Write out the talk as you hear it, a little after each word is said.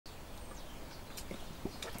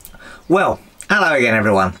Well, hello again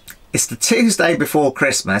everyone. It's the Tuesday before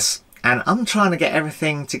Christmas and I'm trying to get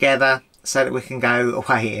everything together so that we can go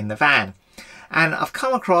away in the van. And I've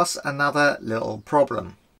come across another little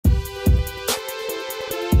problem.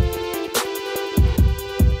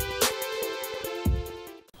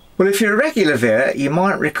 Well, if you're a regular viewer, you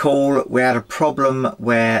might recall we had a problem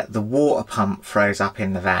where the water pump froze up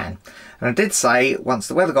in the van. And I did say once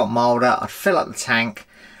the weather got milder, I'd fill up the tank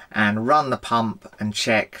and run the pump and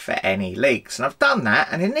check for any leaks. And I've done that,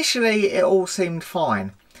 and initially it all seemed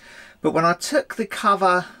fine. But when I took the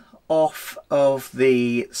cover off of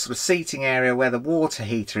the sort of seating area where the water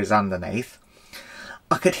heater is underneath,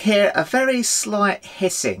 I could hear a very slight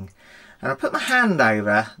hissing. And I put my hand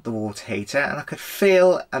over the water heater and I could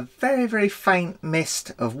feel a very, very faint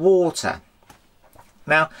mist of water.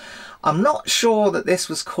 Now, I'm not sure that this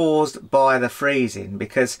was caused by the freezing,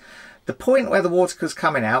 because the point where the water was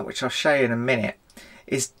coming out, which I'll show you in a minute,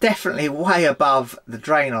 is definitely way above the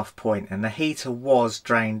drain off point, and the heater was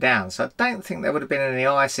drained down. So I don't think there would have been any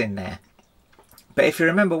ice in there. But if you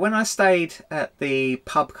remember, when I stayed at the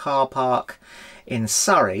pub car park in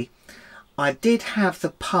Surrey, I did have the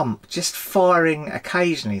pump just firing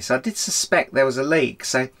occasionally, so I did suspect there was a leak.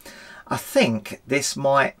 So I think this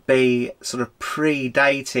might be sort of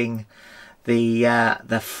predating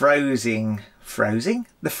the freezing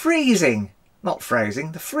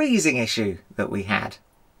issue that we had.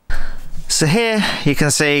 So here you can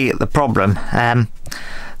see the problem.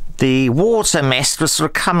 The water mist was sort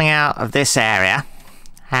of coming out of this area,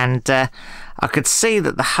 and I could see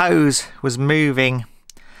that the hose was moving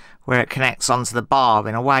where it connects onto the barb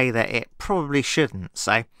in a way that it probably shouldn't.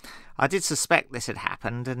 So I did suspect this had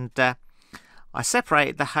happened, and I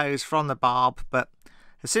separated the hose from the barb, but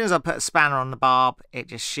as soon as I put a spanner on the barb, it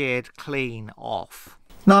just sheared clean off.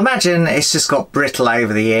 Now imagine it's just got brittle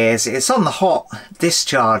over the years. It's on the hot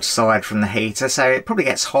discharge side from the heater, so it probably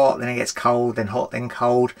gets hot, then it gets cold, then hot, then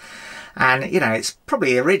cold. And you know, it's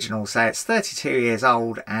probably original, so it's 32 years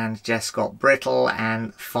old and just got brittle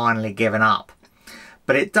and finally given up.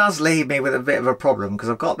 But it does leave me with a bit of a problem because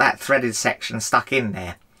I've got that threaded section stuck in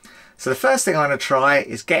there. So the first thing I'm going to try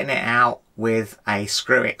is getting it out with a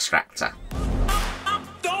screw extractor.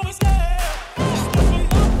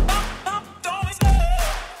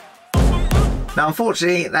 Now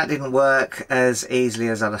unfortunately that didn't work as easily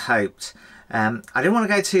as I'd hoped. I didn't want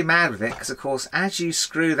to go too mad with it because of course as you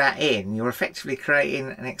screw that in, you're effectively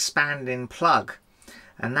creating an expanding plug.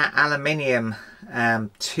 And that aluminium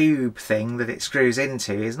tube thing that it screws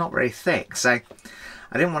into is not very thick, so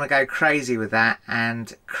I didn't want to go crazy with that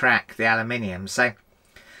and crack the aluminium. So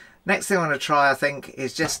next thing I'm going to try, I think,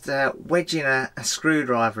 is just wedging a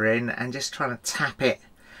screwdriver in and just trying to tap it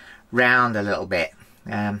round a little bit.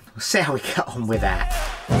 We'll see how we get on with that.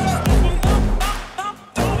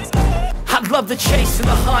 I love the chase and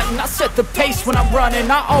the hunt, and I set the pace when I'm running.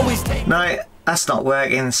 I always take... No, that's not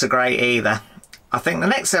working so great either. I think the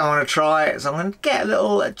next thing I want to try is I'm going to get a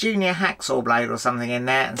little junior hacksaw blade or something in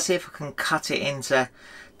there and see if I can cut it into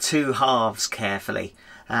two halves carefully.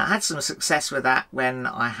 I had some success with that when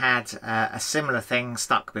I had a similar thing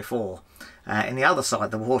stuck before. In the other side,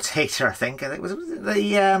 the water heater, I think. It was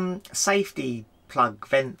the safety plug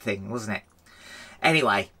vent thing, wasn't it?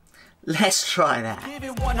 Anyway, let's try that. Give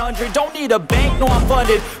it 100, don't need a bank, no I'm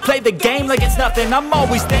funded. Play the game like it's nothing, I'm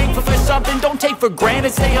always thankful for something. Don't take for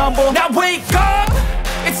granted, stay humble. Now wake up,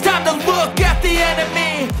 it's time to look at the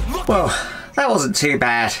enemy. Well, that wasn't too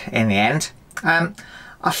bad in the end. I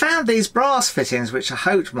found these brass fittings which I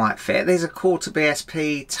hoped might fit. These are quarter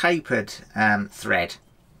BSP tapered thread.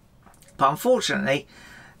 But unfortunately,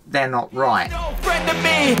 they're not right. No friend to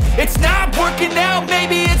me, it's not working out,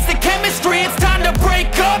 maybe it's the chemistry, it's time to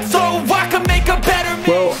break up so I can make a better me.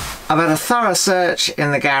 Well, I've had a thorough search in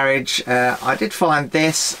the garage. I did find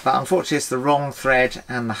this, but unfortunately it's the wrong thread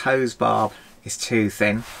and the hose barb is too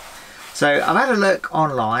thin. So I've had a look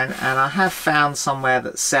online and I have found somewhere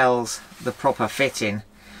that sells the proper fitting.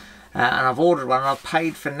 And I've ordered one and I've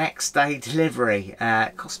paid for next day delivery.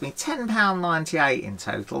 It cost me £10.98 in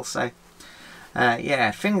total, so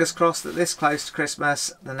yeah, fingers crossed that this close to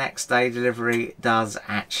Christmas the next day delivery does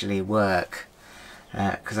actually work,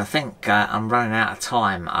 because I think I'm running out of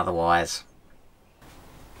time otherwise.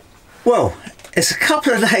 Well, it's a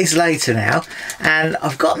couple of days later now and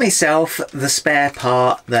I've got myself the spare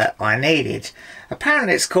part that I needed.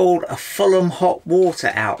 Apparently it's called a Fulham hot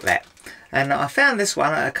water outlet, and I found this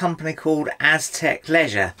one at a company called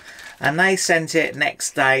Ttxela, and they sent it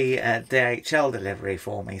next day DHL delivery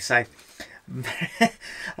for me. So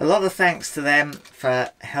a lot of thanks to them for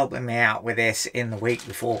helping me out with this in the week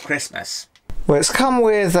before Christmas. Well, it's come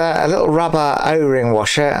with a little rubber O-ring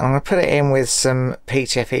washer, and I'm going to put it in with some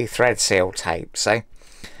PTFE thread seal tape. So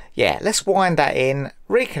yeah, let's wind that in,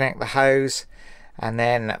 reconnect the hose, and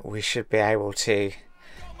then we should be able to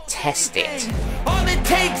test it. All it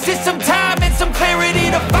takes is some time and some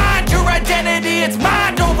clarity to find your identity. It's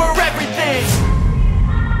mind over everything.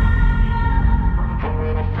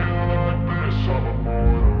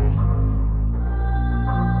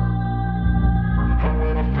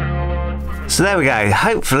 So there we go,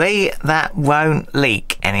 hopefully that won't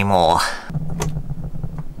leak anymore.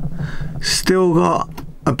 Still got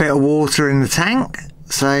a bit of water in the tank,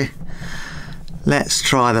 so let's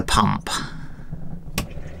try the pump.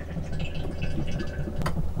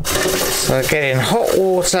 So getting hot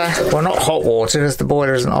water, well not hot water because the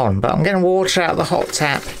boiler isn't on, but I'm getting water out of the hot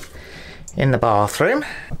tap in the bathroom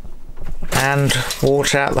and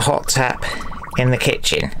water out of the hot tap in the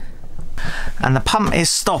kitchen. And the pump is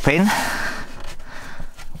stopping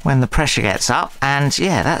when the pressure gets up, and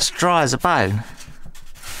yeah, that's dry as a bone.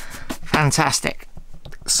 Fantastic.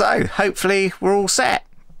 So hopefully we're all set.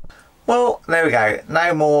 Well, there we go,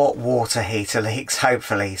 no more water heater leaks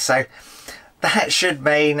hopefully. So that should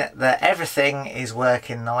mean that everything is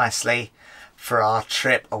working nicely for our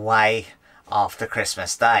trip away after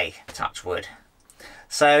Christmas Day, touch wood.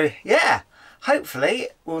 So yeah, hopefully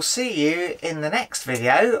we'll see you in the next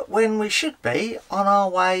video when we should be on our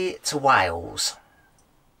way to Wales.